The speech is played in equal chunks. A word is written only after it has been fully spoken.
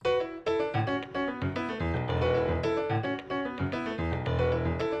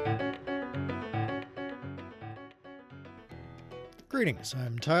Greetings,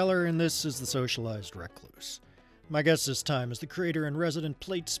 I'm Tyler, and this is The Socialized Recluse. My guest this time is the creator and resident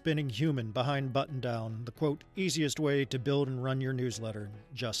plate-spinning human behind Button Down, the quote, easiest way to build and run your newsletter,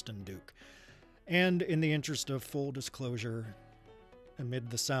 Justin Duke. And in the interest of full disclosure, amid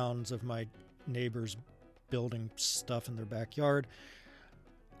the sounds of my neighbors building stuff in their backyard,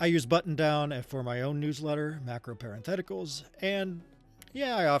 I use Button Down for my own newsletter, Macro Parentheticals, and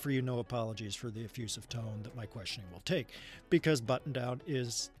I offer you no apologies for the effusive tone that my questioning will take, because Button Down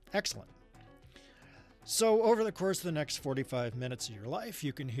is excellent. So over the course of the next 45 minutes of your life,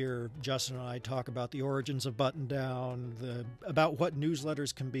 you can hear Justin and I talk about the origins of Button Down, about what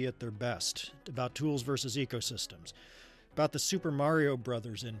newsletters can be at their best, about tools versus ecosystems, about the Super Mario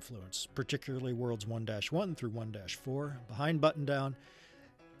Brothers influence, particularly Worlds 1-1 through 1-4, behind Button Down,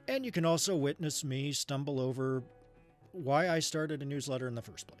 and you can also witness me stumble over why I started a newsletter in the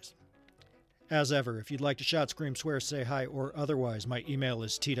first place. As ever, if you'd like to shout, scream, swear, say hi, or otherwise, my email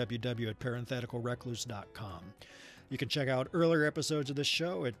is tww@parentheticalrecluse.com. You can check out earlier episodes of this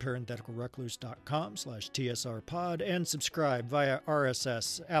show at parentheticalrecluse.com/tsrpod and subscribe via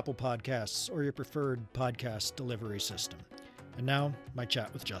RSS, Apple Podcasts, or your preferred podcast delivery system. And now, my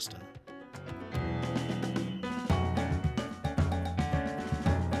chat with Justin.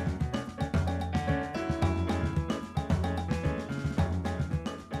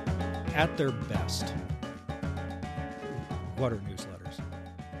 At their best, what are newsletters?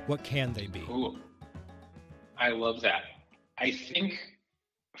 What can they be? Ooh, I love that. I think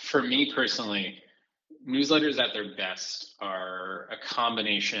for me personally, newsletters at their best are a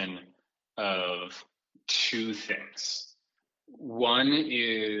combination of two things. One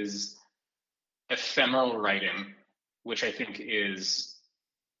is ephemeral writing, which I think is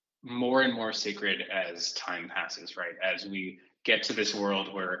more and more sacred as time passes, right? As we get to this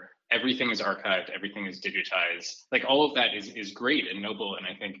world where everything is archived, everything is digitized. Like all of that is great and noble, and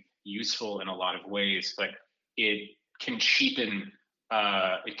I think useful in a lot of ways. But it can cheapen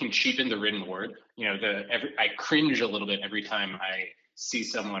the written word. You know, I cringe a little bit every time I see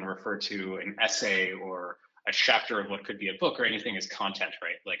someone refer to an essay or a chapter of what could be a book or anything as content,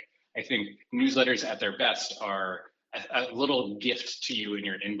 right? Like I think newsletters at their best are a little gift to you in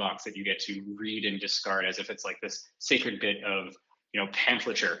your inbox that you get to read and discard as if it's like this sacred bit of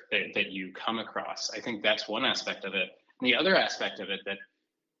pamphleture that you come across. I think that's one aspect of it. And the other aspect of it that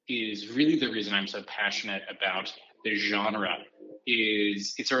is really the reason I'm so passionate about the genre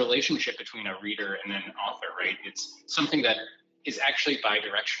is it's a relationship between a reader and an author, right? It's something that is actually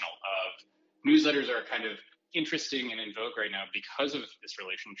bi-directional. Newsletters are kind of interesting and in vogue right now because of this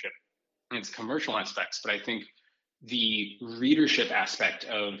relationship and its commercial aspects. But I think the readership aspect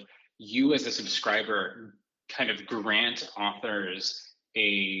of you as a subscriber kind of grant authors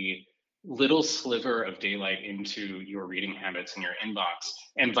a little sliver of daylight into your reading habits in your inbox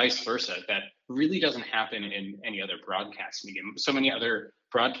and vice versa. That really doesn't happen in any other broadcast medium. So many other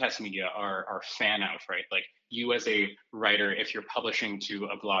broadcast media are fan out, right? Like you as a writer, if you're publishing to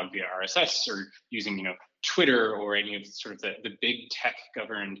a blog via RSS or using, Twitter or any of sort of the big tech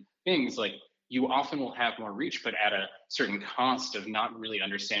governed things, like you often will have more reach, but at a certain cost of not really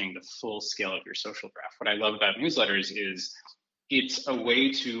understanding the full scale of your social graph. What I love about newsletters is it's a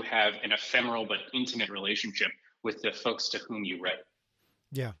way to have an ephemeral but intimate relationship with the folks to whom you write.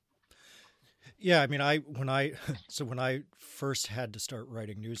 Yeah. I mean, when I first had to start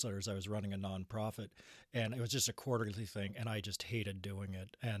writing newsletters, I was running a nonprofit, and it was just a quarterly thing, and I just hated doing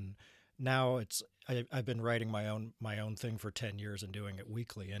it. And now I've been writing my own thing for 10 years and doing it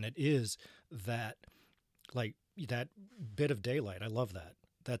weekly, and it is that that bit of daylight. I love that.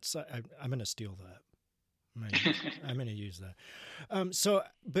 I'm going to steal that. I'm going to use that.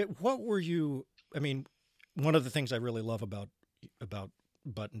 But what were you? I mean, one of the things I really love about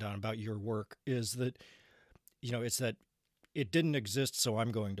Button Down, about your work, is that it's that it didn't exist, so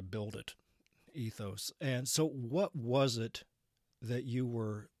I'm going to build it ethos. And so, what was it that you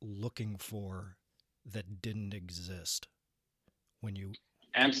were looking for that didn't exist when you?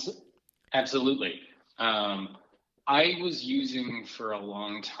 Absolutely. I was using for a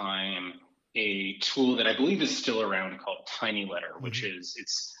long time a tool that I believe is still around called TinyLetter, which is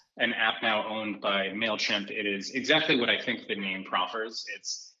it's an app now owned by MailChimp. It is exactly what I think the name proffers.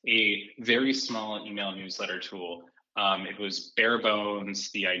 It's a very small email newsletter tool. It was bare bones.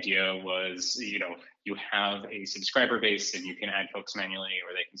 The idea was, you have a subscriber base and you can add folks manually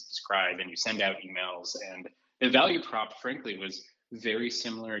or they can subscribe and you send out emails. And the value prop, frankly, was very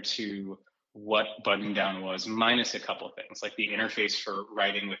similar to what Button Down was, minus a couple of things. Like the interface for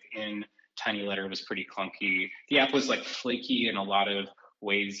writing within TinyLetter was pretty clunky. The app was like flaky in a lot of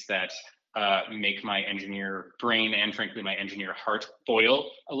ways that make my engineer brain and frankly my engineer heart boil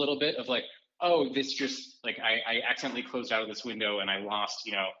a little bit of like, oh, this just like I accidentally closed out of this window and I lost,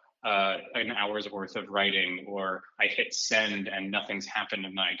 an hour's worth of writing, or I hit send and nothing's happened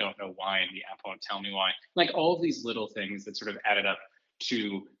and I don't know why and the app won't tell me why. Like all of these little things that sort of added up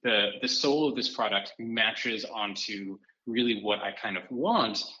to the soul of this product matches onto really what I kind of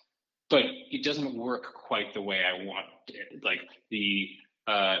want, but it doesn't work quite the way I want it. Like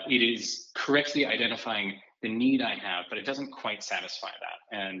it is correctly identifying the need I have, but it doesn't quite satisfy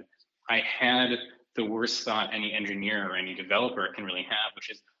that. And I had the worst thought any engineer or any developer can really have,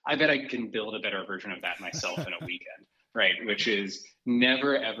 which is, I bet I can build a better version of that myself in a weekend, right? Which is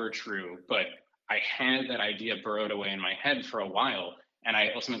never ever true. But I had that idea burrowed away in my head for a while. And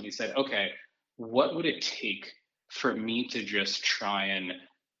I ultimately said, okay, what would it take for me to just try and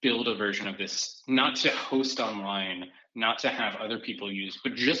build a version of this, not to host online, not to have other people use,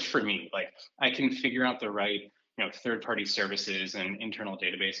 but just for me? Like I can figure out the right, third-party services and internal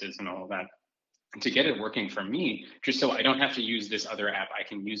databases and all of that to get it working for me, just so I don't have to use this other app. I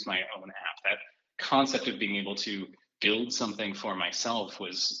can use my own app. That concept of being able to build something for myself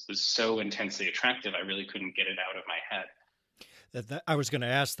was so intensely attractive. I really couldn't get it out of my head. I was going to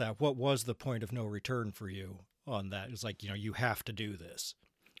ask that. What was the point of no return for you on that? It's like, you have to do this.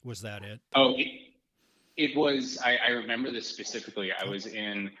 Was that it? Oh, it was. I remember this specifically. I was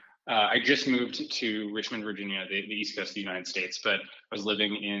I just moved to Richmond, Virginia, the East Coast of the United States, but I was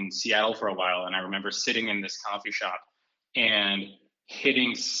living in Seattle for a while. And I remember sitting in this coffee shop and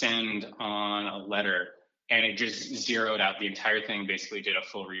hitting send on a letter, and it just zeroed out. The entire thing basically did a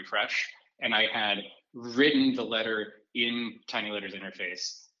full refresh. And I had written the letter in Tiny Letters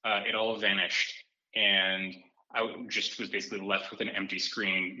interface. It all vanished. And I just was basically left with an empty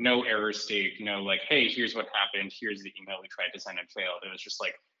screen, no error stake, no like, hey, here's what happened. Here's the email we tried to send and failed. It was just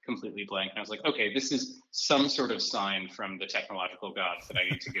like completely blank. And I was like, okay, this is some sort of sign from the technological gods that I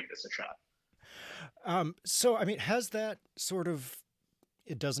need to give this a shot. So, I mean, has that sort of,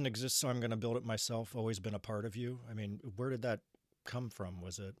 it doesn't exist, so I'm going to build it myself, always been a part of you? I mean, where did that come from?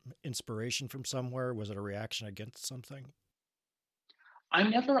 Was it inspiration from somewhere? Was it a reaction against something? I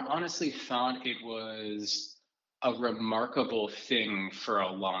never honestly thought it was a remarkable thing for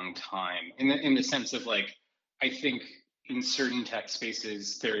a long time, in the sense of like, I think in certain tech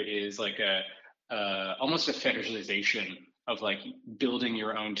spaces there is like a almost a fetishization of like building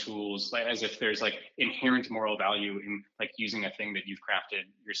your own tools, like as if there's like inherent moral value in like using a thing that you've crafted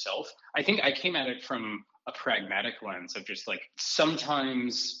yourself. I think I came at it from a pragmatic lens of just like,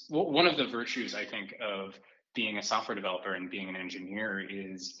 sometimes one of the virtues I think of being a software developer and being an engineer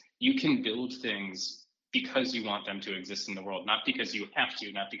is you can build things because you want them to exist in the world, not because you have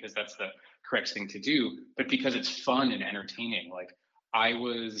to, not because that's the correct thing to do, but because it's fun and entertaining. Like I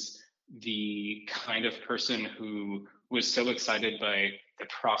was the kind of person who was so excited by the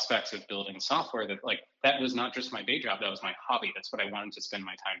prospects of building software that like that was not just my day job, that was my hobby. That's what I wanted to spend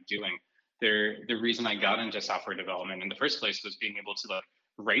my time doing. The reason I got into software development in the first place was being able to like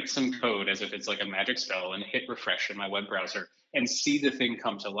write some code as if it's like a magic spell and hit refresh in my web browser and see the thing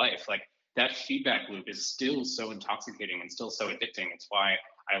come to life. Like that feedback loop is still so intoxicating and still so addicting. It's why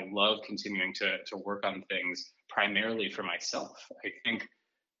I love continuing to work on things primarily for myself. I think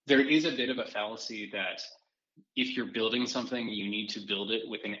there is a bit of a fallacy that if you're building something, you need to build it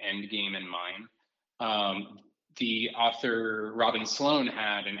with an end game in mind. The author Robin Sloan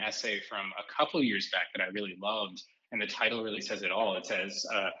had an essay from a couple years back that I really loved, and the title really says it all. It says,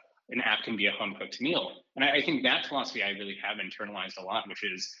 an app can be a home cooked meal. And I think that philosophy I really have internalized a lot, which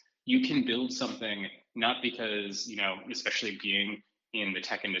is you can build something not because, especially being in the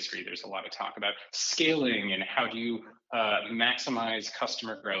tech industry, there's a lot of talk about scaling and how do you maximize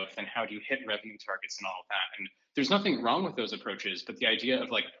customer growth and how do you hit revenue targets and all of that. And there's nothing wrong with those approaches, but the idea of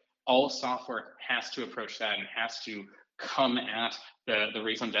like all software has to approach that and has to come at the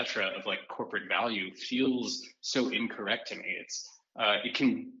raison d'etre of like corporate value feels so incorrect to me. I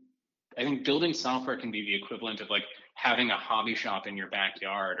think building software can be the equivalent of like having a hobby shop in your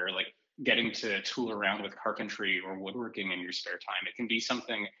backyard, or like getting to tool around with carpentry or woodworking in your spare time. It can be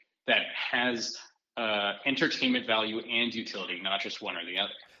something that has entertainment value and utility, not just one or the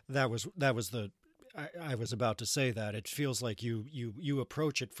other. That was the I was about to say that it feels like you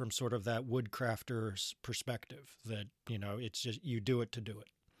approach it from sort of that woodcrafter's perspective, that it's just you do it to do it.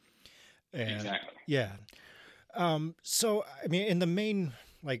 And exactly. Yeah. So I mean, in the main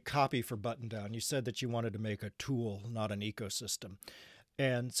like copy for Button Down, you said that you wanted to make a tool, not an ecosystem.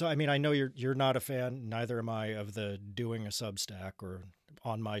 And so, I mean, I know you're not a fan, neither am I, of the doing a Substack or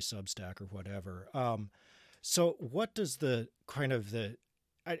on my Substack or whatever. So what does the kind of the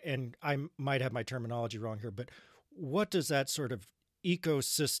and I might have my terminology wrong here, but what does that sort of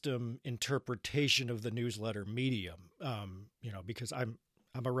ecosystem interpretation of the newsletter medium? Because I'm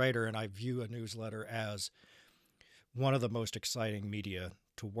a writer and I view a newsletter as one of the most exciting media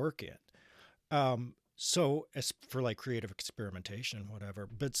to work in. So as for like creative experimentation, whatever.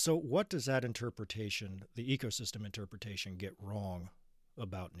 But so what does that interpretation, the ecosystem interpretation, get wrong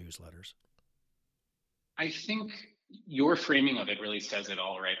about newsletters? I think your framing of it really says it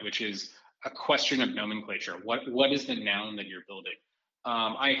all, right? Which is a question of nomenclature. What is the noun that you're building?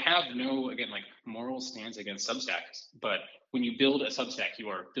 I have no, again, like moral stance against Substacks, but when you build a Substack, you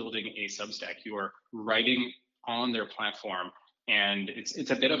are building a Substack. You are writing on their platform, and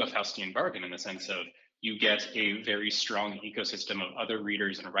it's a bit of a Faustian bargain in the sense of you get a very strong ecosystem of other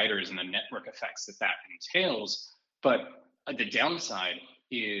readers and writers and the network effects that that entails. But the downside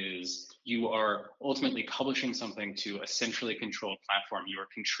is you are ultimately publishing something to a centrally controlled platform. You are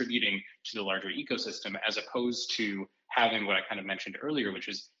contributing to the larger ecosystem as opposed to having what I kind of mentioned earlier, which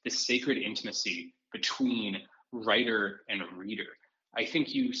is the sacred intimacy between writer and reader. I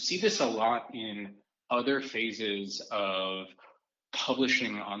think you see this a lot in other phases of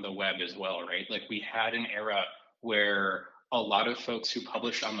publishing on the web as well, right? Like we had an era where a lot of folks who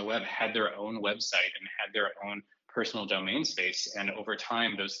published on the web had their own website and had their own personal domain space, and over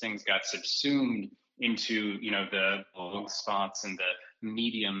time those things got subsumed into the blog spots and the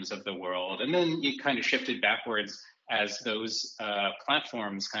mediums of the world, and then it kind of shifted backwards as those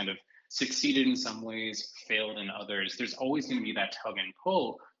platforms kind of succeeded in some ways, failed in others. There's always going to be that tug and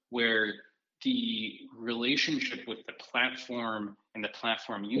pull where the relationship with the platform and the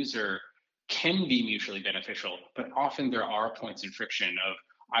platform user can be mutually beneficial, but often there are points of friction of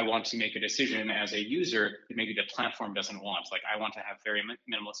I want to make a decision as a user that maybe the platform doesn't want. Like I want to have very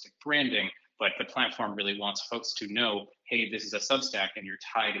minimalistic branding, but the platform really wants folks to know, hey, this is a Substack and you're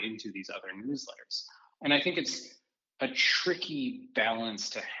tied into these other newsletters. And I think it's a tricky balance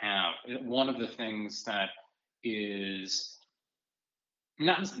to have. One of the things that is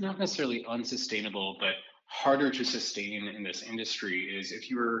not necessarily unsustainable, but harder to sustain in this industry is if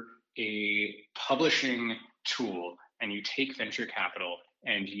you're a publishing tool and you take venture capital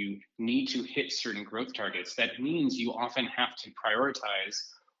and you need to hit certain growth targets, that means you often have to prioritize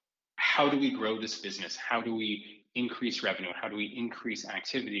how do we grow this business? How do we increase revenue? How do we increase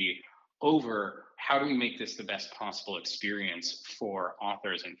activity over how do we make this the best possible experience for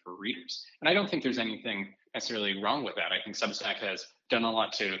authors and for readers? And I don't think there's anything necessarily wrong with that. I think Substack has done a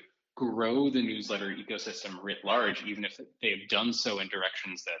lot to grow the newsletter ecosystem writ large, even if they've done so in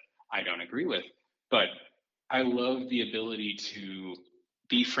directions that I don't agree with. But I love the ability to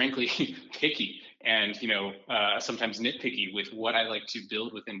be frankly picky and sometimes nitpicky with what I like to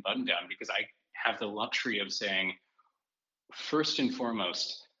build within Button Down, because I have the luxury of saying, first and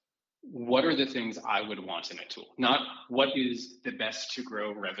foremost, what are the things I would want in a tool? Not what is the best to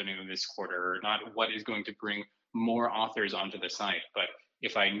grow revenue this quarter, not what is going to bring more authors onto the site, but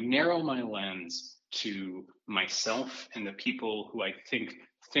if I narrow my lens to myself and the people who I think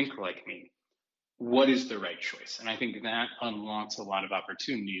like me, what is the right choice? And I think that unlocks a lot of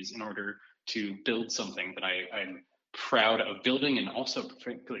opportunities in order to build something that I'm proud of building and also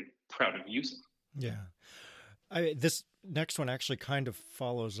frankly proud of using. Yeah. This next one actually kind of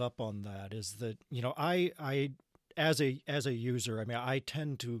follows up on that. Is that I as a user, I mean, I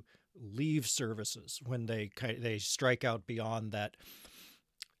tend to leave services when they strike out beyond that.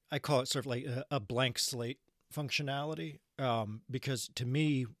 I call it sort of like a blank slate functionality, because to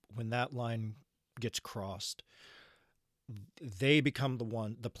me, when that line gets crossed,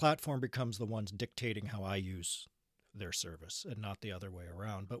 the platform becomes the ones dictating how I use their service and not the other way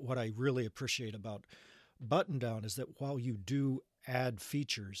around. But what I really appreciate about Button Down is that while you do add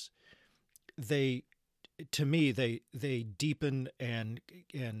features, they to me they deepen and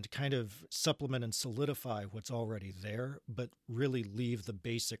kind of supplement and solidify what's already there, but really leave the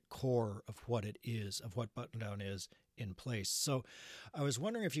basic core of what it is, of what Button Down is, in place. So I was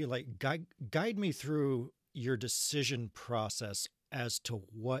wondering if you guide me through your decision process as to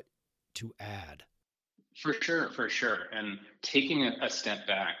what to add. For sure. And taking a step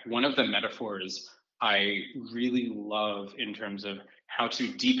back, one of the metaphors I really love in terms of how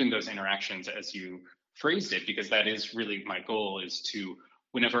to deepen those interactions, as you phrased it, because that is really my goal, is to,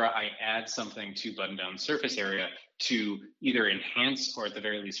 whenever I add something to Button Down surface area, to either enhance or at the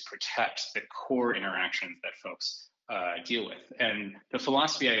very least protect the core interactions that folks deal with. And the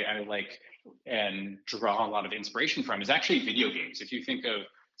philosophy I like and draw a lot of inspiration from is actually video games. If you think of,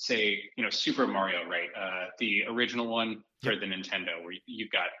 say, Super Mario, right? The original one for the Nintendo, where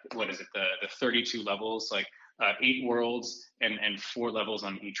you've got, what is it, the 32 levels? Like 8 worlds and 4 levels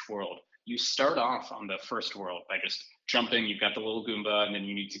on each world. You start off on the first world by just jumping. You've got the little Goomba, and then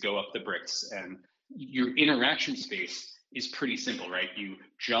you need to go up the bricks. And your interaction space is pretty simple, right? You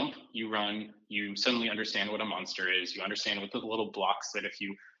jump, you run, you suddenly understand what a monster is. You understand what the little blocks that if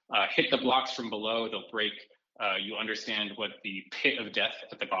you hit the blocks from below, they'll break. You understand what the pit of death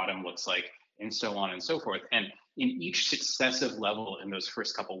at the bottom looks like, and so on and so forth. And in each successive level in those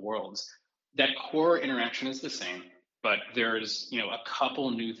first couple worlds, that core interaction is the same, but there's a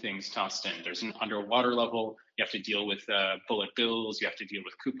couple new things tossed in. There's an underwater level. You have to deal with bullet bills. You have to deal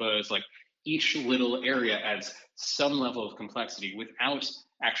with Koopas. Like each little area adds some level of complexity without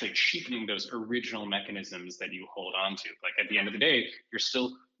actually cheapening those original mechanisms that you hold on to. Like at the end of the day, you're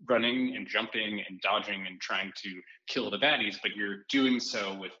still running and jumping and dodging and trying to kill the baddies, but you're doing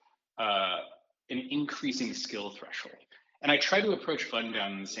so with an increasing skill threshold. And I try to approach Button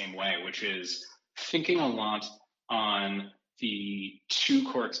Down in the same way, which is thinking a lot on the 2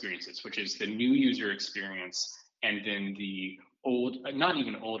 core experiences, which is the new user experience and then the old, not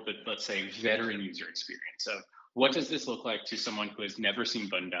even old, but let's say veteran user experience of what does this look like to someone who has never seen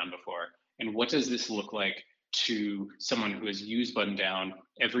Button Down before? And what does this look like to someone who has used Button Down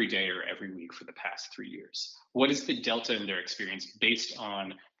every day or every week for the past 3 years? What is the delta in their experience based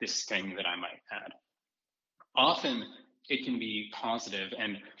on this thing that I might add? Often it can be positive.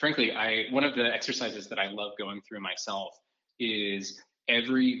 And frankly, one of the exercises that I love going through myself is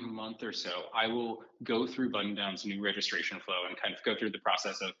every month or so, I will go through Button Down's new registration flow and kind of go through the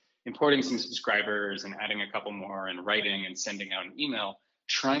process of importing some subscribers and adding a couple more and writing and sending out an email,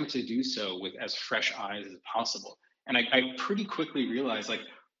 trying to do so with as fresh eyes as possible. And I pretty quickly realized like,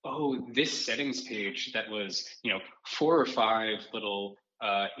 oh, this settings page that was, 4 or 5 little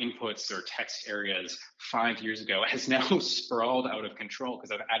inputs or text areas 5 years ago has now sprawled out of control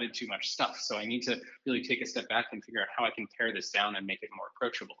because I've added too much stuff. So I need to really take a step back and figure out how I can pare this down and make it more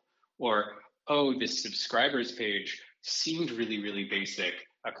approachable. Or, oh, this subscribers page seemed really, really basic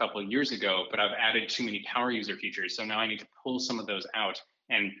a couple of years ago, but I've added too many power user features. So now I need to pull some of those out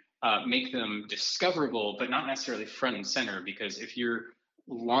and make them discoverable, but not necessarily front and center, because if you're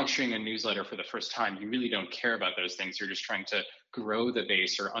launching a newsletter for the first time, you really don't care about those things. You're just trying to grow the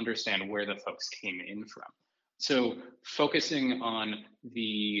base or understand where the folks came in from. So focusing on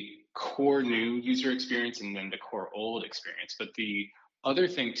the core new user experience and then the core old experience. But the other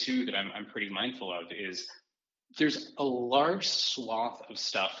thing too that I'm pretty mindful of is there's a large swath of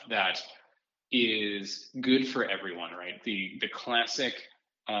stuff that is good for everyone, right? The classic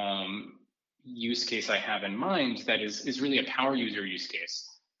use case I have in mind that is really a power user use case,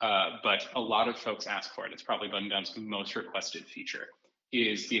 but a lot of folks ask for it. It's probably Button Down's most requested feature,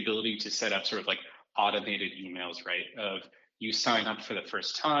 is the ability to set up sort of like automated emails, right? Of you sign up for the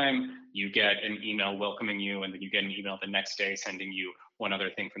first time, you get an email welcoming you, and then you get an email the next day sending you one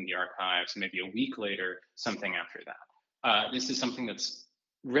other thing from the archives, maybe a week later, something after that. This is something that's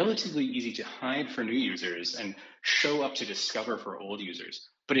relatively easy to hide for new users and show up to discover for old users,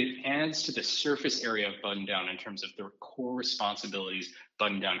 but it adds to the surface area of Button Down in terms of the core responsibilities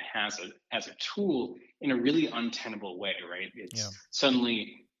Button Down has as a tool in a really untenable way, right? It's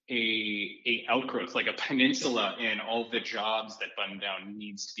suddenly a outgrowth, like a peninsula in all the jobs that Button Down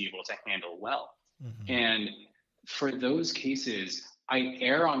needs to be able to handle well. Mm-hmm. And for those cases, I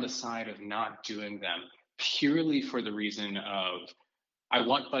err on the side of not doing them purely for the reason of I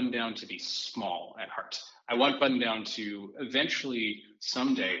want Button Down to be small at heart. I want Button Down to eventually,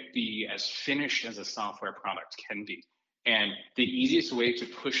 someday, be as finished as a software product can be. And the easiest way to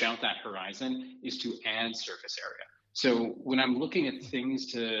push out that horizon is to add surface area. So when I'm looking at things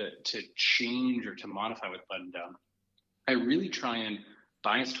to change or to modify with Button Down, I really try and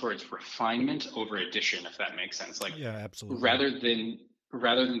bias towards refinement over addition, if that makes sense. Like, yeah, absolutely.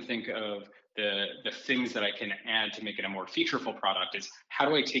 Rather than think of the things that I can add to make it a more featureful product, is how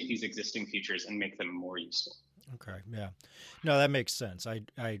do I take these existing features and make them more useful? Okay, yeah. No, that makes sense. I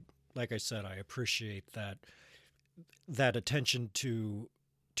like I said, I appreciate that attention to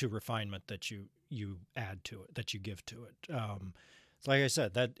refinement that you add to it, that you give to it. Like I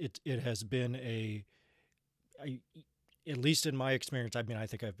said, that it has been at least in my experience, I mean, I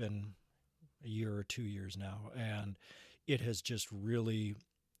think I've been a year or 2 years now, and it has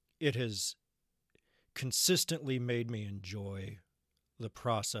consistently made me enjoy the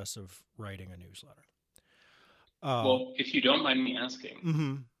process of writing a newsletter. Well, if you don't mind me asking,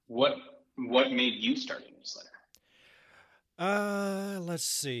 mm-hmm. what made you start a newsletter? Let's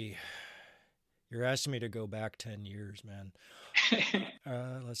see. You're asking me to go back 10 years, man.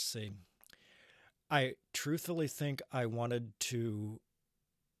 Let's see. I truthfully think I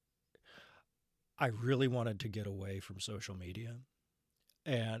I really wanted to get away from social media,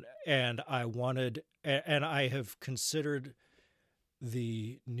 and I wanted, and I have considered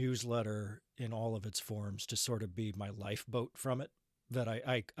the newsletter in all of its forms to sort of be my lifeboat from it. That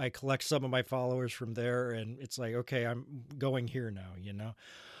I collect some of my followers from there, and it's like, okay, I'm going here now, you know.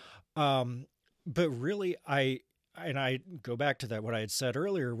 But really, I go back to that. What I had said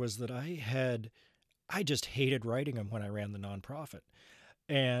earlier was that I just hated writing them when I ran the nonprofit,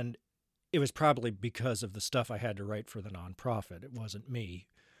 and it was probably because of the stuff I had to write for the nonprofit. It wasn't me.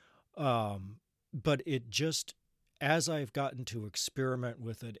 But it just, as I've gotten to experiment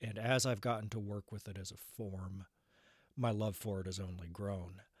with it and as I've gotten to work with it as a form, my love for it has only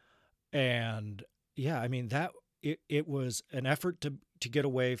grown. And yeah, I mean that it was an effort to get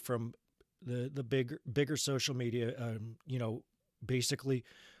away from the bigger social media, basically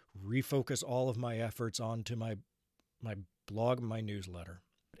refocus all of my efforts onto my blog and my newsletter.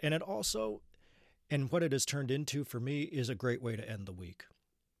 And it also, and what it has turned into for me, is a great way to end the week.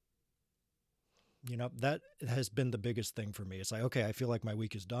 That has been the biggest thing for me. It's like, okay, I feel like my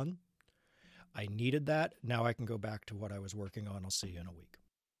week is done. I needed that. Now I can go back to what I was working on. I'll see you in a week.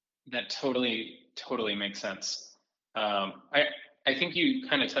 That totally makes sense. I think you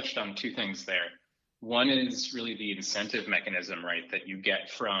kind of touched on two things there. One is really the incentive mechanism, right, that you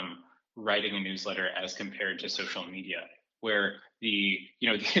get from writing a newsletter as compared to social media, where the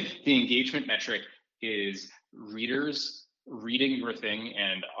engagement metric is readers reading your thing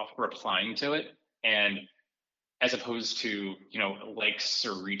and replying to it, and as opposed to likes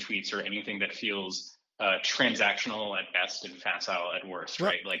or retweets or anything that feels transactional at best and facile at worst, well,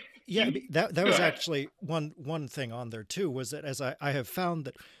 right? Like, yeah, that was actually one thing on there too, was that as I have found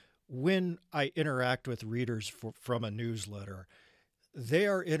that when I interact with readers from a newsletter, they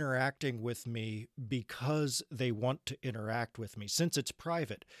are interacting with me because they want to interact with me. Since it's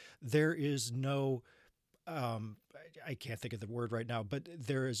private, there is no, I can't think of the word right now, but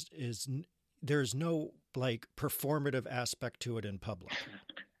there's no like performative aspect to it in public.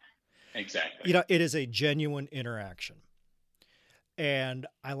 Exactly. It is a genuine interaction. And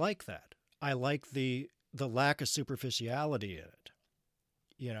I like that. I like the lack of superficiality in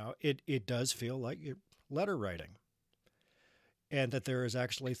it. It does feel like you're letter writing, and that there is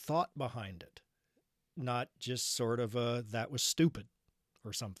actually thought behind it, not just sort of that was stupid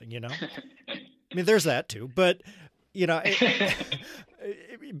or something. I mean, there's that too, but yeah,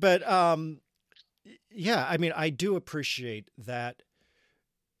 I mean, I do appreciate that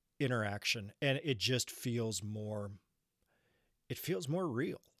interaction, and it just feels more. It feels more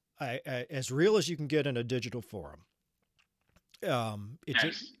real. As real as you can get in a digital forum.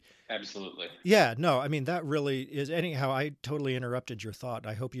 Absolutely. Yeah, no, I mean, that really is. Anyhow, I totally interrupted your thought.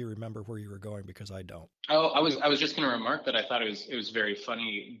 I hope you remember where you were going, because I don't. Oh, I was just going to remark that I thought it was very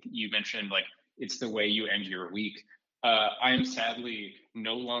funny. You mentioned like it's the way you end your week. I am sadly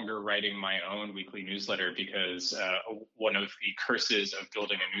no longer writing my own weekly newsletter because one of the curses of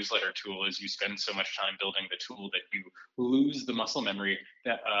building a newsletter tool is you spend so much time building the tool that you lose the muscle memory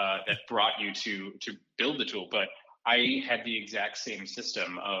that brought you to build the tool. But I had the exact same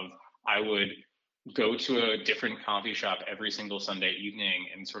system of I would go to a different coffee shop every single Sunday evening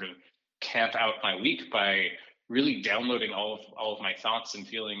and sort of camp out my week by really downloading all of my thoughts and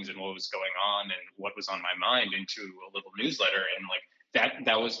feelings and what was going on and what was on my mind into a little newsletter. And like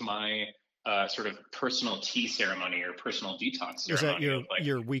that was my sort of personal tea ceremony or personal detox ceremony. Is that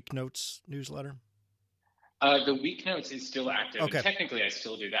your week notes newsletter? The week notes is still active. Okay. And technically I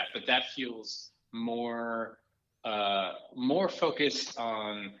still do that, but that feels more focused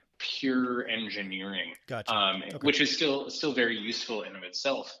on pure engineering, Gotcha. Okay. Which is still very useful in of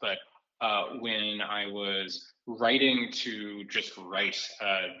itself. But when I was writing to just write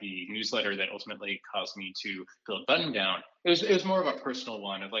the newsletter that ultimately caused me to build Button Down, it was more of a personal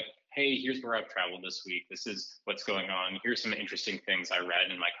one of like, hey, here's where I've traveled this week. This is what's going on. Here's some interesting things I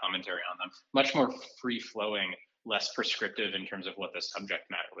read and my commentary on them. Much more free flowing, less prescriptive in terms of what the subject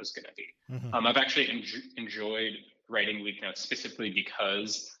matter was going to be. Mm-hmm. I've actually enjoyed writing week notes specifically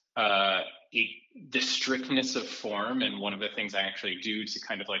because the strictness of form, and one of the things I actually do to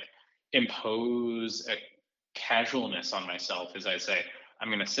kind of like impose a casualness on myself is I say, I'm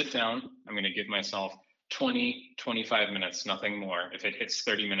going to sit down, I'm going to give myself 20, 25 minutes, nothing more. If it hits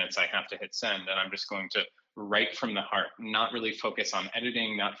 30 minutes, I have to hit send, and I'm just going to write from the heart, not really focus on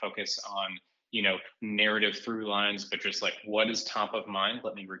editing, not focus on narrative through lines, but just like what is top of mind.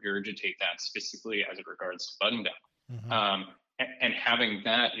 Let me regurgitate that specifically as it regards to Button Down. Mm-hmm. And having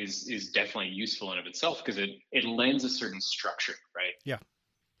that is definitely useful in of itself because it lends a certain structure, right?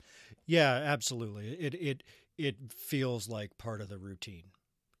 Yeah, absolutely. It feels like part of the routine.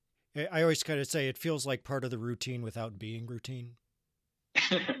 I always kind of say it feels like part of the routine without being routine.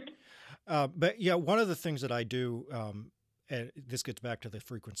 But yeah, one of the things that I do, and this gets back to the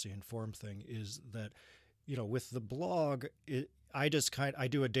frequency and form thing, is that, with the blog, I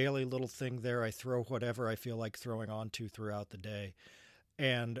do a daily little thing there. I throw whatever I feel like throwing onto throughout the day.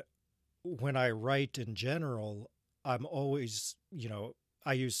 And when I write in general, I'm always,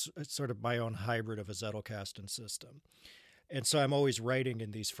 I use sort of my own hybrid of a Zettelkasten system. And so I'm always writing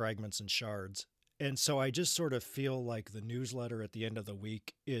in these fragments and shards. And so I just sort of feel like the newsletter at the end of the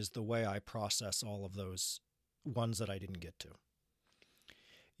week is the way I process all of those ones that I didn't get to.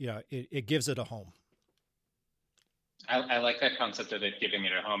 It gives it a home. I like that concept of it giving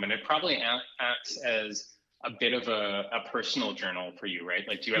it a home, and it probably acts as a bit of a personal journal for you, right?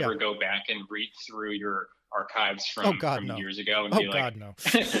 Like, do you ever go back and read through your archives from no. years ago and be like, no.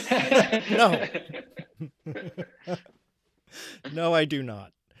 No. No, I do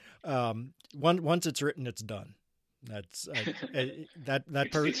not. Once it's written, it's done. That's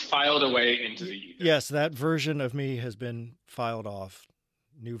it's filed away into the ether. Yes, that version of me has been filed off.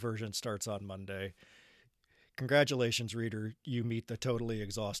 New version starts on Monday. Congratulations, reader. You meet the totally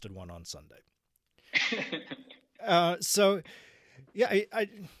exhausted one on Sunday. So, yeah, I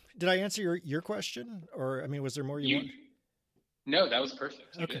did I answer your question? Or, I mean, was there more you want? No, that was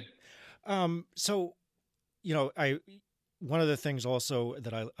perfect. Okay. So, one of the things also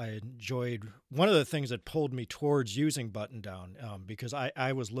that I enjoyed, one of the things that pulled me towards using Button Down, because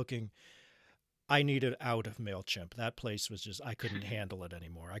I was looking, I needed out of MailChimp. That place was just, I couldn't handle it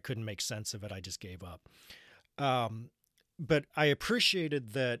anymore. I couldn't make sense of it. I just gave up. But I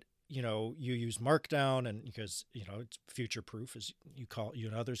appreciated that, you use Markdown, and because, it's future proof, as you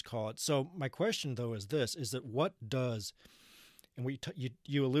and others call it. So my question though is this, is that what does, and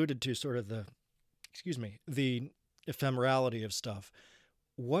you alluded to sort of the ephemerality of stuff.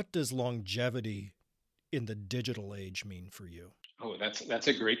 What does longevity in the digital age mean for you? Oh, that's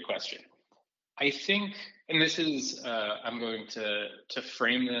a great question. I think, and this is, I'm going to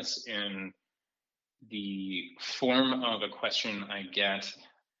frame this in the form of a question I get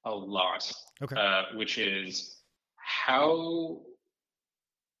a lot, okay. Which is how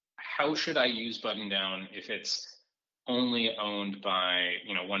should I use Button Down if it's only owned by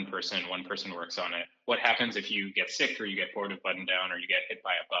one person works on it? What happens if you get sick, or you get bored of Button Down, or you get hit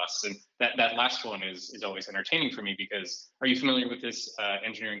by a bus? And that last one is always entertaining for me, because are you familiar with this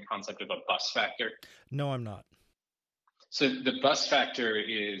engineering concept of a bus factor? No, I'm not. So the bus factor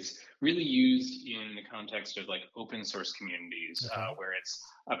is really used in the context of like open source communities, Okay. where it's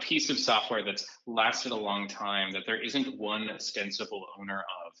a piece of software that's lasted a long time, that there isn't one ostensible owner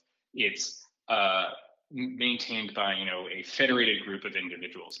of. It's maintained by a federated group of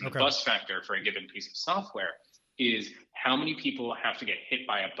individuals. And the bus factor for a given piece of software is how many people have to get hit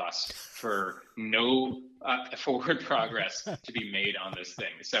by a bus for no forward progress to be made on this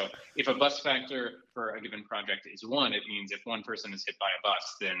thing. So if a bus factor for a given project is 1, it means if one person is hit by a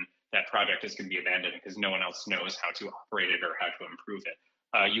bus, then that project is going to be abandoned because no one else knows how to operate it or how to improve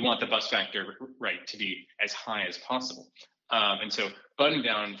it. You want the bus factor, right, to be as high as possible. And so Button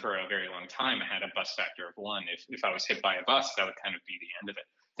Down for a very long time had a bus factor of 1. If I was hit by a bus, that would kind of be the end of it.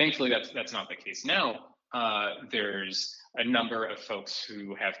 Thankfully, that's not the case now. There's a number of folks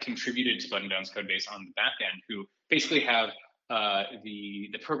who have contributed to Button Down's code base on the back end, who basically have the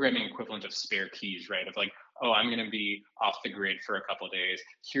programming equivalent of spare keys, right? Of like, oh, I'm going to be off the grid for a couple of days.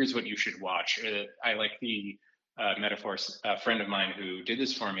 Here's what you should watch. I like the metaphor. A friend of mine who did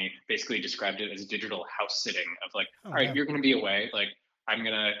this for me basically described it as digital house sitting, of like, all right, you're going to be away. Like, I'm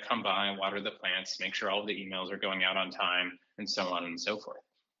going to come by, water the plants, make sure all the emails are going out on time, and so on and so forth.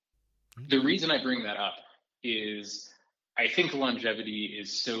 The reason I bring that up is I think longevity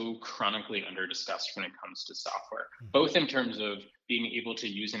is so chronically under-discussed when it comes to software, both in terms of being able to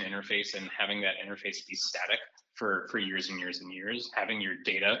use an interface and having that interface be static for years and years and years, having your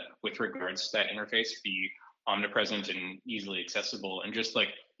data with regards to that interface be omnipresent and easily accessible, and just like,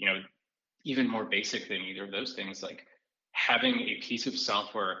 even more basic than either of those things, like having a piece of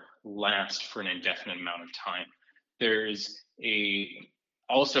software last for an indefinite amount of time. There's a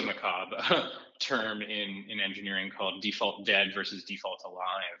also macabre term in engineering called default dead versus default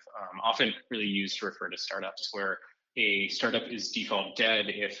alive, often really used to refer to startups, where a startup is default dead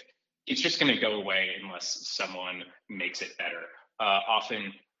if it's just going to go away unless someone makes it better.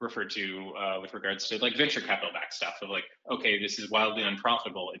 Often referred to with regards to like venture capital backed stuff of like, okay, this is wildly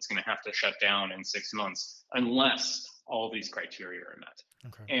unprofitable. It's going to have to shut down in 6 months unless all these criteria are met.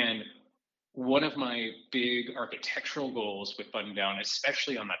 Okay. And one of my big architectural goals with Button Down,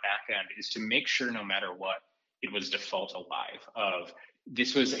 especially on the back end, is to make sure no matter what, it was default alive. Of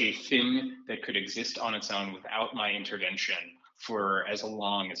this was a thing that could exist on its own without my intervention for as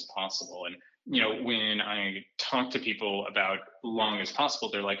long as possible. And when I talk to people about long as possible,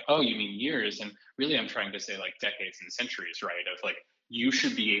 they're like, "Oh, you mean years?" And really, I'm trying to say like decades and centuries, right? Of like, you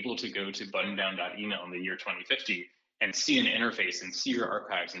should be able to go to buttondown.email in the year 2050 and see an interface and see your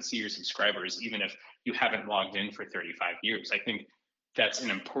archives and see your subscribers, even if you haven't logged in for 35 years. I think that's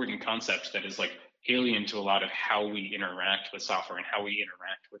an important concept that is like alien to a lot of how we interact with software and how we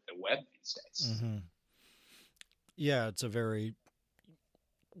interact with the web these days. Mm-hmm. Yeah, it's a very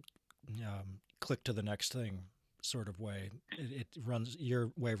click to the next thing sort of way. It runs,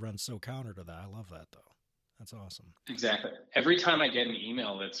 your way runs so counter to that. I love that though. That's awesome. Exactly. Every time I get an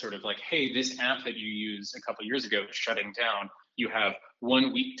email that's sort of like, "Hey, this app that you used a couple of years ago is shutting down. You have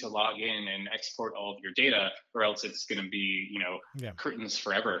 1 week to log in and export all of your data, or else it's going to be, curtains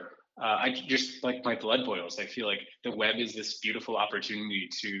forever." I just, like, my blood boils. I feel like the web is this beautiful opportunity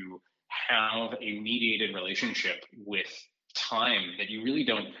to have a mediated relationship with time that you really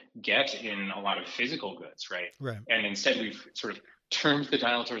don't get in a lot of physical goods, right? Right. And instead, we've sort of turned the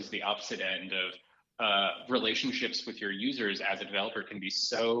dial towards the opposite end of relationships with your users as a developer can be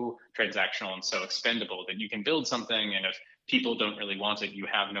so transactional and so expendable that you can build something, and if people don't really want it, you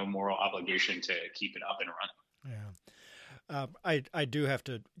have no moral obligation to keep it up and running. Yeah. I do have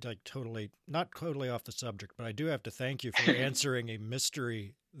to, like, not totally off the subject, but I do have to thank you for answering a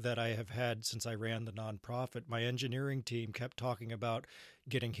mystery that I have had since I ran the nonprofit. My engineering team kept talking about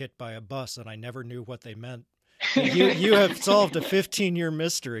getting hit by a bus, and I never knew what they meant. You have solved a 15-year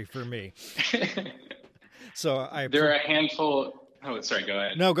mystery for me. So there are a handful. Oh, sorry. Go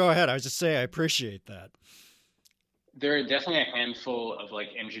ahead. No, go ahead. I was just saying I appreciate that. There are definitely a handful of like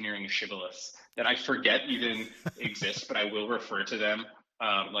engineering shibboleths that I forget even exist, but I will refer to them.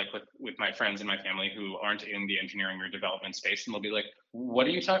 Like with my friends and my family who aren't in the engineering or development space, and they'll be like, "What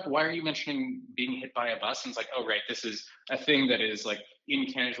are you talking? Why are you mentioning being hit by a bus?" And it's like, "Oh, right, this is a thing that is like in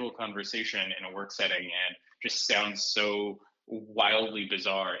casual conversation in a work setting, and just sounds so wildly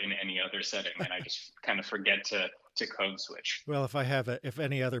bizarre in any other setting." And I just kind of forget to code switch. Well, if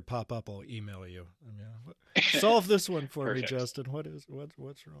any other pop up, I'll email you. Solve this one for me, Justin.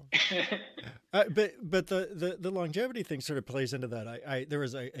 What's wrong? But the longevity thing sort of plays into that. There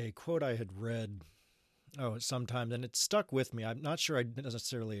was a quote I had read sometime, and it stuck with me. I'm not sure I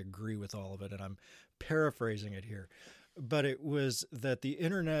necessarily agree with all of it, and I'm paraphrasing it here. But it was that the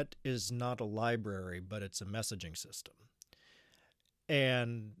internet is not a library, but it's a messaging system.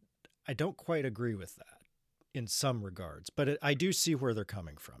 And I don't quite agree with that in some regards, but I do see where they're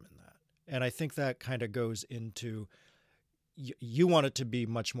coming from in that. And I think that kind of goes into, you want it to be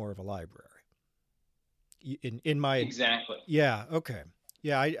much more of a library. In my exactly. Yeah. Okay.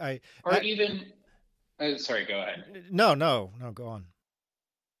 Yeah. Sorry. Go ahead. No. Go on.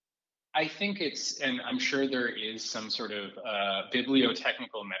 I think and I'm sure there is some sort of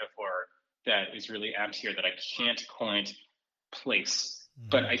bibliotechnical metaphor that is really apt here that I can't quite place. Mm-hmm.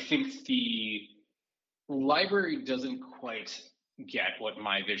 But I think the library doesn't quite get what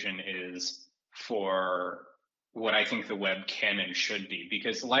my vision is for what I think the web can and should be,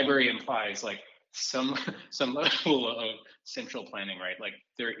 because the library implies like some level of central planning, right? Like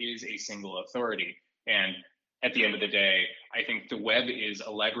there is a single authority, and at the end of the day, I think the web is a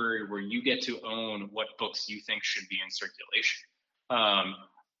library where you get to own what books you think should be in circulation.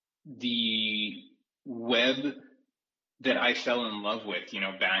 The web that I fell in love with,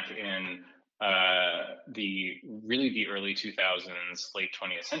 back in the early 2000s, late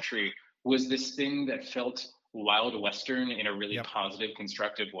 20th century, was this thing that felt Wild Western in a really positive,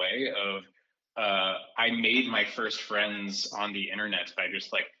 constructive way of, I made my first friends on the internet by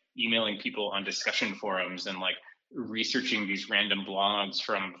just like emailing people on discussion forums and like researching these random blogs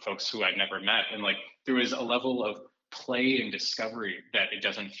from folks who I'd never met. And like, there was a level of play and discovery that it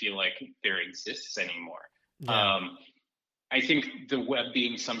doesn't feel like there exists anymore. Yeah. I think the web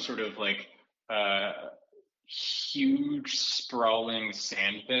being some sort of like huge sprawling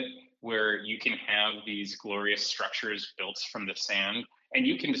sandpit where you can have these glorious structures built from the sand, and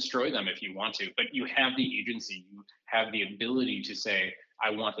you can destroy them if you want to, but you have the agency, you have the ability to say, I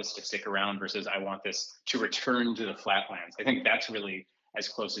want this to stick around versus I want this to return to the flatlands. I think that's really as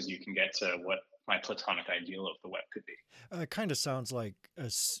close as you can get to what my platonic ideal of the web could be. It kind of sounds like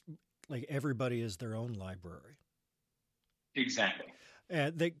everybody is their own library. Exactly.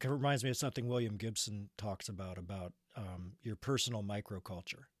 That reminds me of something William Gibson talks about your personal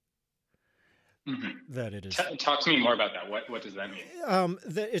microculture. Mm-hmm. That it is. Talk to me more about that. What does that mean?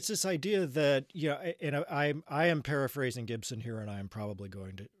 It's this idea that, and I am paraphrasing Gibson here, and I am probably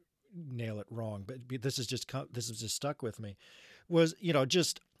going to nail it wrong, but this is just stuck with me. was,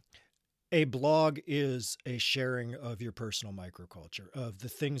 just a blog is a sharing of your personal microculture, of the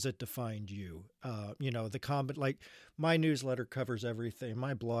things that defined you. The comment, like my newsletter covers everything.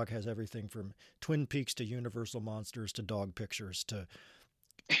 My blog has everything from Twin Peaks to Universal Monsters to dog pictures to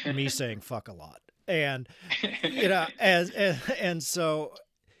me saying fuck a lot. And, and so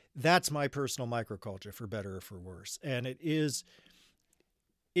that's my personal microculture, for better or for worse. And it is,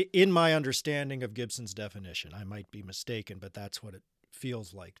 in my understanding of Gibson's definition, I might be mistaken, but that's what it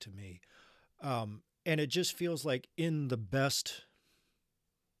feels like to me. And it just feels like, in the best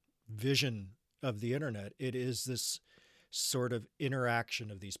vision of the internet, it is this sort of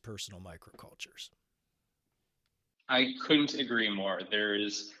interaction of these personal microcultures. I couldn't agree more.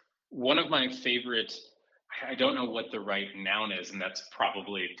 There's one of my favorite, I don't know what the right noun is, and that's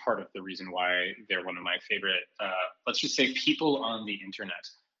probably part of the reason why they're one of my favorite, let's just say, people on the internet,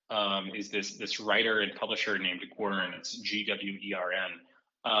 is this writer and publisher named Gwern. It's Gwern.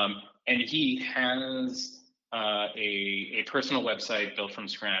 And he has a personal website built from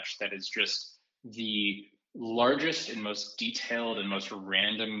scratch that is just the largest and most detailed and most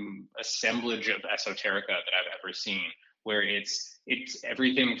random assemblage of esoterica that I've ever seen, where it's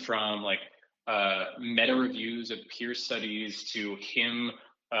everything from like meta reviews of peer studies to him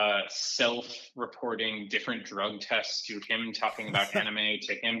self-reporting different drug tests, to him talking about anime,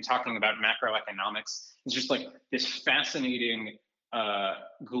 to him talking about macroeconomics. It's just like this fascinating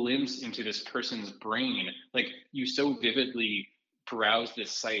glimpse into this person's brain. Like, you so vividly browse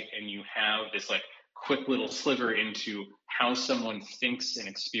this site and you have this like quick little sliver into how someone thinks and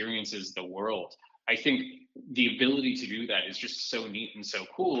experiences the world. I think the ability to do that is just so neat and so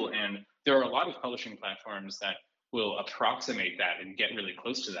cool. And there are a lot of publishing platforms that will approximate that and get really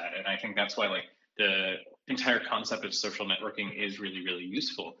close to that. And I think that's why like the entire concept of social networking is really, really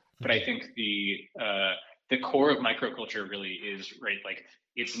useful. But I think the core of microculture really is, right, like,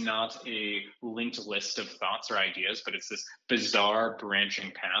 it's not a linked list of thoughts or ideas, but it's this bizarre branching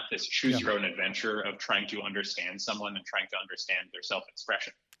path, this choose your own adventure of trying to understand someone and trying to understand their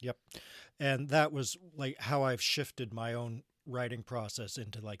self-expression. Yep. And that was like how I've shifted my own writing process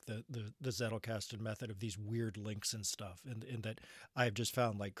into like the Zettelkasten method of these weird links and stuff. And that I've just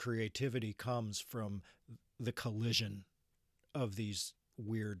found like creativity comes from the collision of these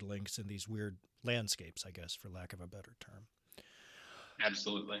weird links and these weird landscapes, I guess, for lack of a better term.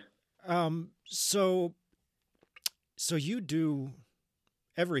 Absolutely. So you do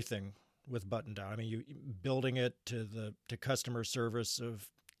everything with Button Down. I mean, you building it to customer service of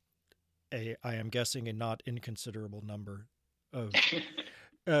I am guessing a not inconsiderable number of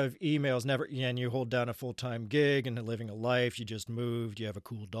of emails. Never, and you hold down a full-time gig and living a life. You just moved. You have a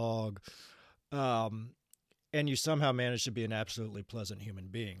cool dog, and you somehow manage to be an absolutely pleasant human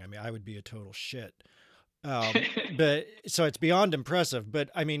being. I mean, I would be a total shit. But so it's beyond impressive. But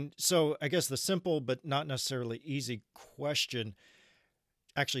I mean, so I guess the simple but not necessarily easy question,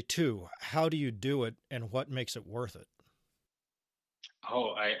 actually, two: how do you do it, and what makes it worth it?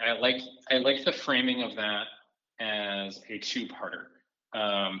 Oh, I like the framing of that as a two-parter.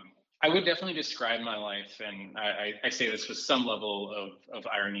 I would definitely describe my life, and I say this with some level of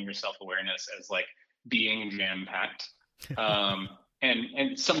irony or self-awareness, as like being jam-packed.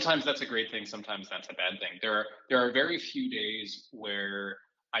 And sometimes that's a great thing, sometimes that's a bad thing. There are very few days where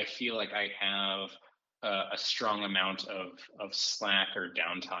I feel like I have a strong amount of slack or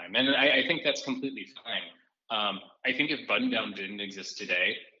downtime, and I think that's completely fine. I think if Button Down didn't exist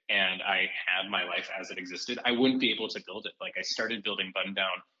today and I had my life as it existed, I wouldn't be able to build it. Like, I started building Button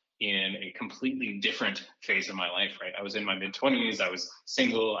Down in a completely different phase of my life, right? I was in my mid-20s, I was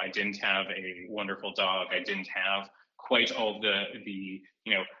single, I didn't have a wonderful dog, I didn't have quite all the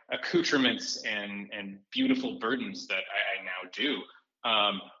accoutrements and beautiful burdens that I now do.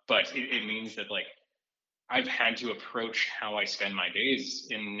 But it means that, like, I've had to approach how I spend my days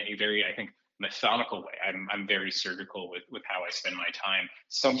in a very, I think, methodical way. I'm very surgical with how I spend my time,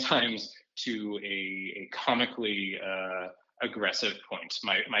 sometimes to a comically aggressive point.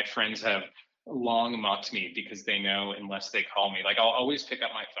 My friends have long mocked me because they know, unless they call me, like, I'll always pick up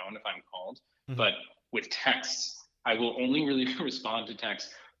my phone if I'm called, but with texts, I will only really respond to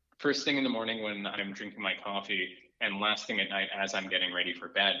texts first thing in the morning when I'm drinking my coffee, and last thing at night as I'm getting ready for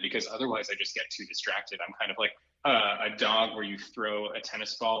bed, because otherwise I just get too distracted. I'm kind of like a dog where you throw a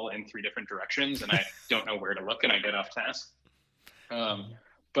tennis ball in three different directions and I don't know where to look and I get off task.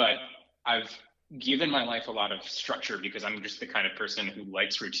 But I've given my life a lot of structure because I'm just the kind of person who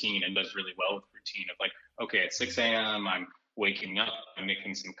likes routine and does really well with routine of, like, okay, at 6 a.m. I'm waking up, I'm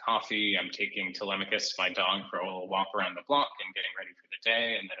making some coffee, I'm taking Telemachus, my dog, for a little walk around the block and getting ready for the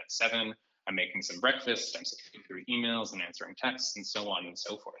day. And then at 7, I'm making some breakfast, I'm sifting through emails and answering texts, and so on and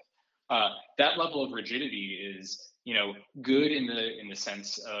so forth. That level of rigidity is, good in the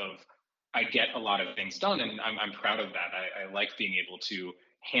sense of I get a lot of things done, and I'm proud of that. I like being able to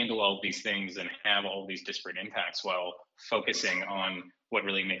handle all of these things and have all these disparate impacts while focusing on what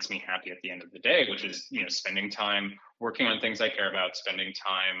really makes me happy at the end of the day, which is, spending time working on things I care about, spending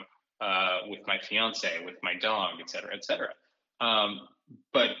time with my fiance, with my dog, et cetera, et cetera.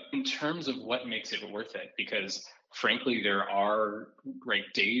 But in terms of what makes it worth it, because frankly, there are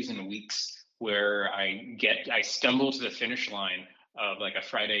days and weeks where I stumble to the finish line of like a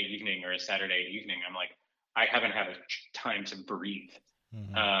Friday evening or a Saturday evening. I'm like, I haven't had a time to breathe.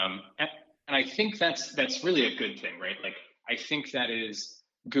 Mm-hmm. And I think that's really a good thing, right? Like, I think that is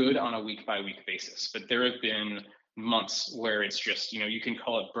good on a week by week basis. But there have been months where it's just, you can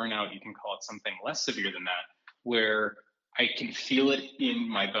call it burnout, you can call it something less severe than that, where I can feel it in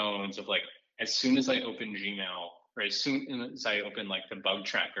my bones of like, as soon as I open Gmail or as soon as I open like the bug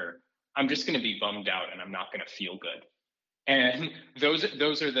tracker, I'm just going to be bummed out and I'm not going to feel good. And those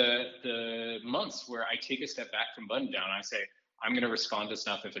are the months where I take a step back from button down. And I say, I'm going to respond to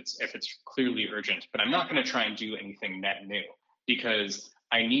stuff if it's clearly urgent, but I'm not going to try and do anything net new, because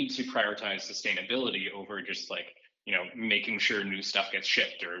I need to prioritize sustainability over just like, making sure new stuff gets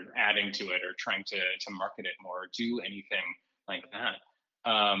shipped or adding to it or trying to market it more or do anything like that.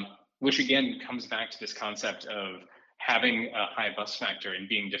 Which again comes back to this concept of having a high bus factor and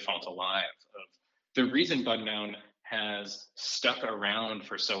being default alive. Of the reason button down has stuck around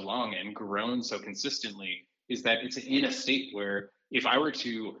for so long and grown so consistently is that it's in a state where if I were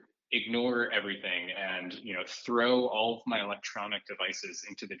to ignore everything and throw all of my electronic devices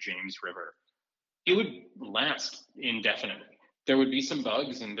into the James River, it would last indefinitely. There would be some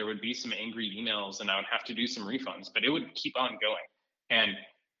bugs and there would be some angry emails and I would have to do some refunds, but it would keep on going. And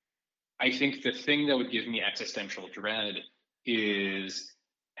I think the thing that would give me existential dread is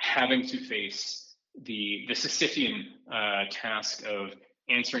having to face the Sisyphean task of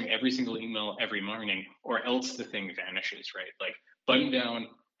answering every single email every morning, or else the thing vanishes, right? Like, button down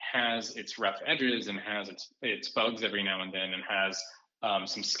has its rough edges and has its bugs every now and then, and has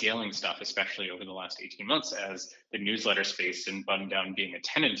some scaling stuff, especially over the last 18 months as the newsletter space and button down being a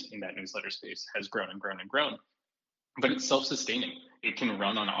tenant in that newsletter space has grown and grown and grown. But it's self-sustaining. It can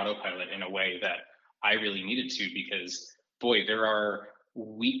run on autopilot in a way that I really needed to, because boy, there are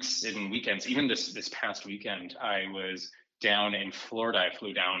weeks and weekends. Even this past weekend, I was down in Florida. I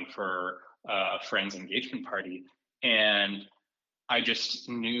flew down for a friend's engagement party, and I just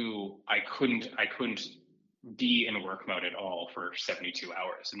knew I couldn't be in work mode at all for 72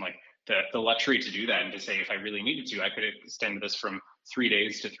 hours. And like the luxury to do that and to say, if I really needed to, I could extend this from 3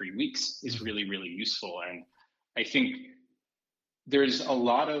 days to 3 weeks is really, really useful. And I think there's a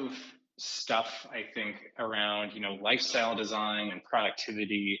lot of stuff, I think, around, lifestyle design and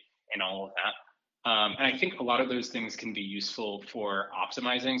productivity and all of that. And I think a lot of those things can be useful for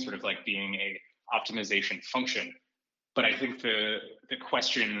optimizing, sort of like being a optimization function. But I think the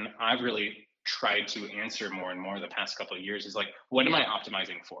question I've really tried to answer more and more the past couple of years is like, what am I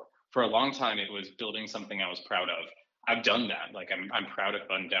optimizing for? For a long time, it was building something I was proud of. I've done that. Like, I'm proud of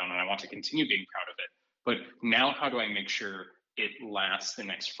Button Down and I want to continue being proud of it. But now how do I make sure it lasts the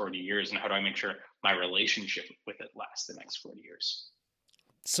next 40 years? And how do I make sure my relationship with it lasts the next 40 years?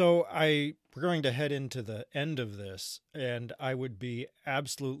 So we're going to head into the end of this, and I would be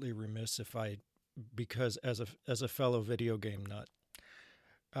absolutely remiss because as a fellow video game nut,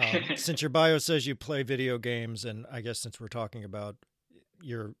 since your bio says you play video games, and I guess since we're talking about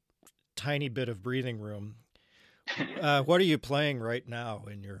your tiny bit of breathing room, what are you playing right now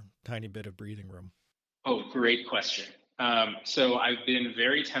in your tiny bit of breathing room? Oh, great question. So I've been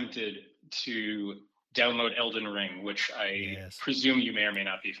very tempted to download Elden Ring, which I presume you may or may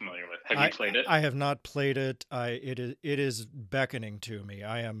not be familiar with. Have you played it? I have not played it. It is beckoning to me.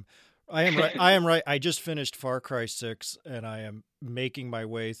 I am right. I just finished Far Cry 6, and I am making my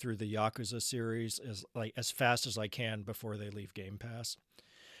way through the Yakuza series as fast as I can before they leave Game Pass.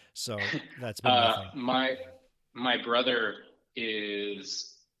 So that's been my thing. My brother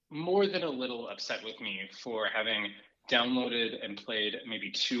is more than a little upset with me for having downloaded and played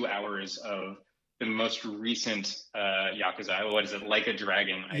maybe 2 hours of the most recent Yakuza. What is it? Like a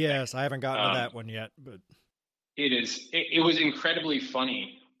Dragon. I haven't gotten to that one yet, but it was incredibly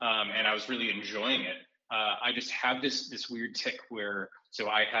funny, and I was really enjoying it. I just have this weird tick where, so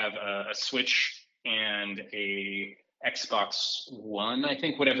I have a Switch and a Xbox One, I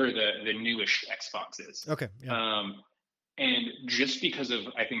think, whatever the newish Xbox is. Okay. Yeah. And just because of,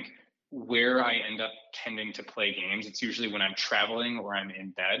 I think, where I end up tending to play games, it's usually when I'm traveling or I'm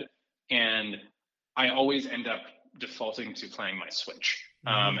in bed. and I always end up defaulting to playing my Switch.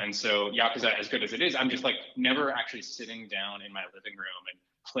 And so Yakuza, as good as it is, I'm just like never actually sitting down in my living room and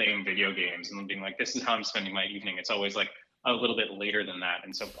playing video games and being like, this is how I'm spending my evening. It's always like a little bit later than that.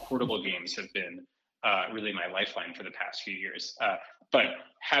 And so portable games have been really my lifeline for the past few years. But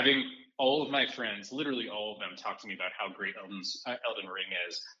having all of my friends, literally all of them, talk to me about how great Elden Ring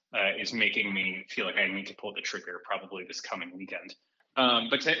is making me feel like I need to pull the trigger probably this coming weekend.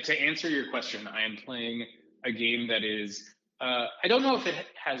 But to answer your question, I am playing a game that is, I don't know if it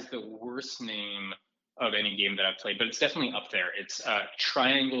has the worst name of any game that I've played, but it's definitely up there. It's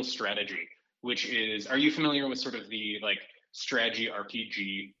Triangle Strategy, which is, are you familiar with sort of the like strategy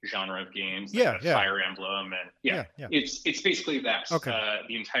RPG genre of games? Like Fire Emblem, and it's basically that. Okay.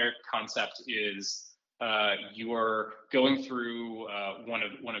 The entire concept is you are going through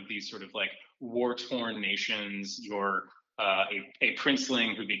one of these sort of like war-torn nations. You're a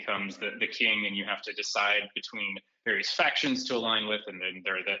princeling who becomes the king, and you have to decide between various factions to align with, and then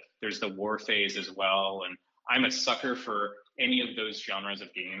there's the war phase as well. And I'm a sucker for any of those genres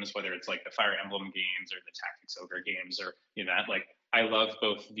of games, whether it's like the Fire Emblem games or the Tactics Ogre games or that. Like, I love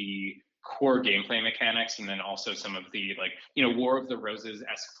both the core gameplay mechanics and then also some of the like War of the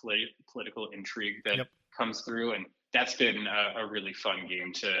Roses-esque political intrigue that comes through, and that's been a really fun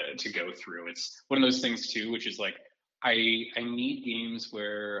game to go through. It's one of those things too, which is like I need games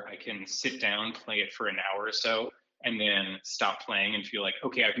where I can sit down, play it for an hour or so, and then stop playing and feel like,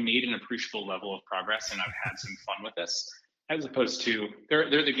 okay, I've made an appreciable level of progress and I've had some fun with this. As opposed to, they're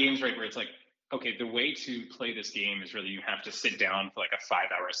the games, right, where it's like, okay, the way to play this game is really you have to sit down for like a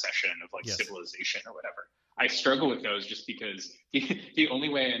 5-hour session of like Civilization or whatever. I struggle with those just because the only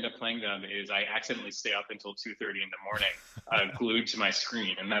way I end up playing them is I accidentally stay up until 2:30 in the morning, glued to my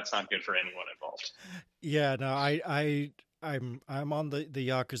screen, and that's not good for anyone involved. Yeah, no, I'm on the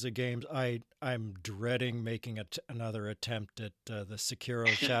Yakuza games. I'm dreading making another attempt at the Sekiro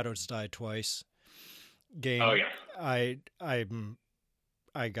Shadows Die Twice game. Oh yeah.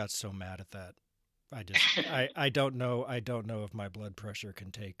 I got so mad at that. I don't know if my blood pressure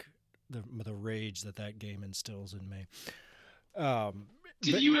can take the rage that game instills in me.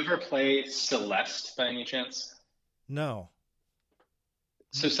 Did you ever play Celeste by any chance? No.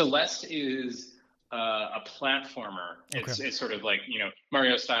 So Celeste is a platformer. It's sort of like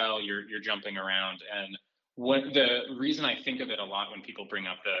Mario style. You're jumping around, and what the reason I think of it a lot when people bring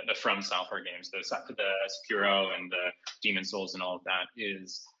up the From Software games, the Sekiro and the Demon Souls and all of that,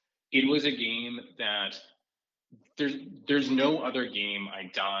 is it was a game that there's no other game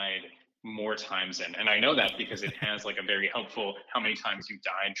I died more times in, and I know that because it has like a very helpful how many times you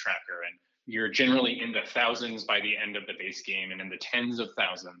died tracker, and you're generally in the thousands by the end of the base game and in the tens of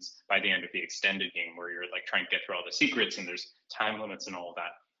thousands by the end of the extended game, where you're like trying to get through all the secrets and there's time limits and all of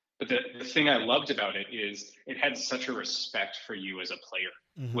that. But the thing I loved about it is it had such a respect for you as a player,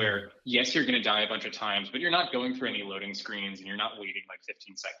 where yes, you're going to die a bunch of times, but you're not going through any loading screens and you're not waiting like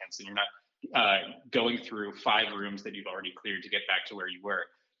 15 seconds and you're not going through 5 rooms that you've already cleared to get back to where you were.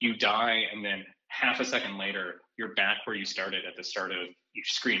 You die, and then half a second later, you're back where you started at the start of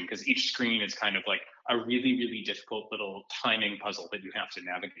each screen, because each screen is kind of like a really, really difficult little timing puzzle that you have to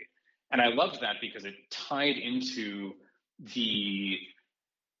navigate. And I loved that because it tied into the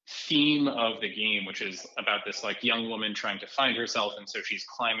theme of the game, which is about this like young woman trying to find herself, and so she's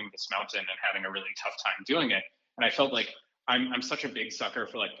climbing this mountain and having a really tough time doing it. And I felt like I'm such a big sucker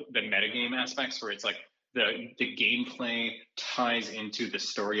for like the metagame aspects, where it's like the gameplay ties into the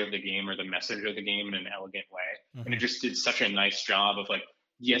story of the game or the message of the game in an elegant way. And it just did such a nice job of like,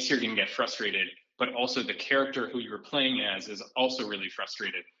 yes, you're going to get frustrated, but also the character who you're playing as is also really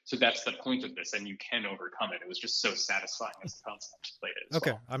frustrated. So that's the point of this, and you can overcome it. It was just so satisfying as a concept to play it as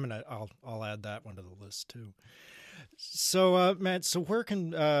well. I'll add that one to the list too. So Matt, so where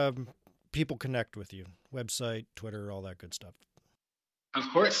can people connect with you? Website, Twitter, all that good stuff. Of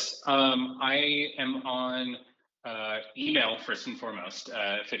course. I am on email first and foremost,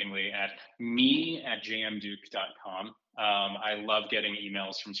 fittingly, at me@jmduke.com. I love getting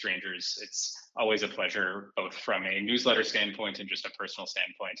emails from strangers. It's always a pleasure, both from a newsletter standpoint and just a personal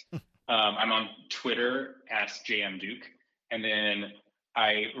standpoint. I'm on Twitter @jmduke, and then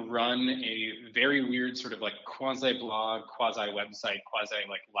I run a very weird sort of like quasi-blog, quasi-website,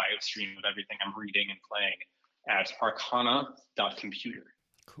 quasi-like live stream of everything I'm reading and playing at arcana.computer.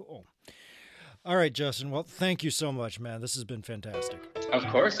 Cool. All right, Justin. Well, thank you so much, man. This has been fantastic. Of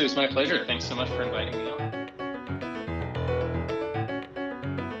course. It was my pleasure. Thanks so much for inviting me on.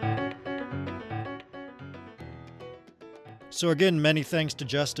 So again, many thanks to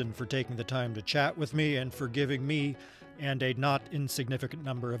Justin for taking the time to chat with me and for giving me and a not insignificant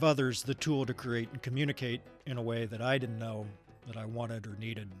number of others the tool to create and communicate in a way that I didn't know that I wanted or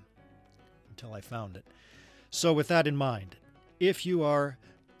needed until I found it. So with that in mind, if you are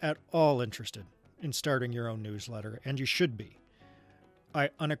at all interested in starting your own newsletter, and you should be, I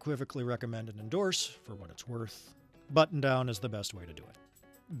unequivocally recommend and endorse, for what it's worth, Button Down is the best way to do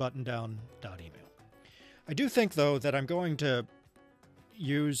it. buttondown.email. I do think, though, that I'm going to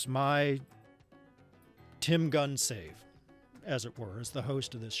use my Tim Gunn save, as it were, as the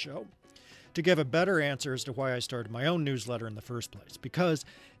host of this show, to give a better answer as to why I started my own newsletter in the first place. Because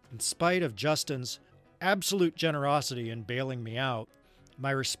in spite of Justin's absolute generosity in bailing me out,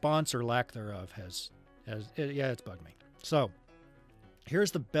 my response or lack thereof has it's bugged me. So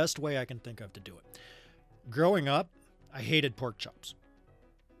here's the best way I can think of to do it. Growing up, I hated pork chops.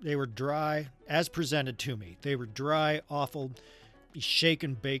 They were dry, as presented to me. They were dry, awful, shake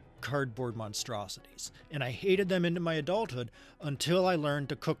and bake cardboard monstrosities. And I hated them into my adulthood until I learned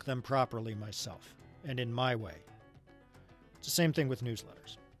to cook them properly myself and in my way. It's the same thing with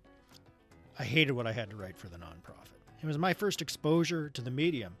newsletters. I hated what I had to write for the nonprofit. It was my first exposure to the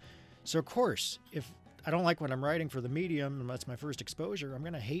medium. So of course, if I don't like what I'm writing for the medium, and that's my first exposure, I'm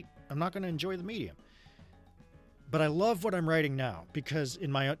not going to enjoy the medium. But I love what I'm writing now because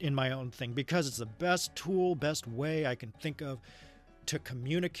in my own thing, because it's the best tool, best way I can think of to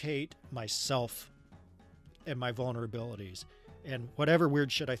communicate myself and my vulnerabilities and whatever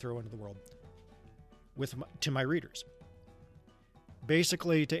weird shit I throw into the world to my readers.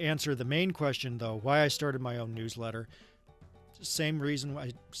 Basically, to answer the main question, though, why I started my own newsletter, same reason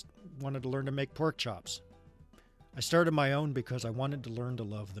I wanted to learn to make pork chops. I started my own because I wanted to learn to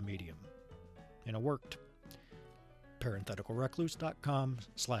love the medium. And it worked.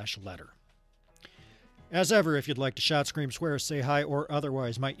 parentheticalrecluse.com/letter. As ever, if you'd like to shout, scream, swear, say hi, or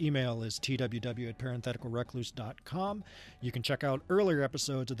otherwise, my email is tww@parentheticalrecluse.com. You can check out earlier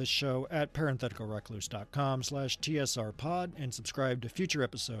episodes of this show at parentheticalrecluse.com/tsrpod and subscribe to future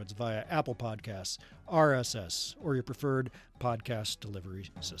episodes via Apple Podcasts, RSS, or your preferred podcast delivery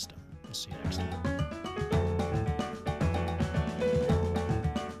system. We'll see you next time.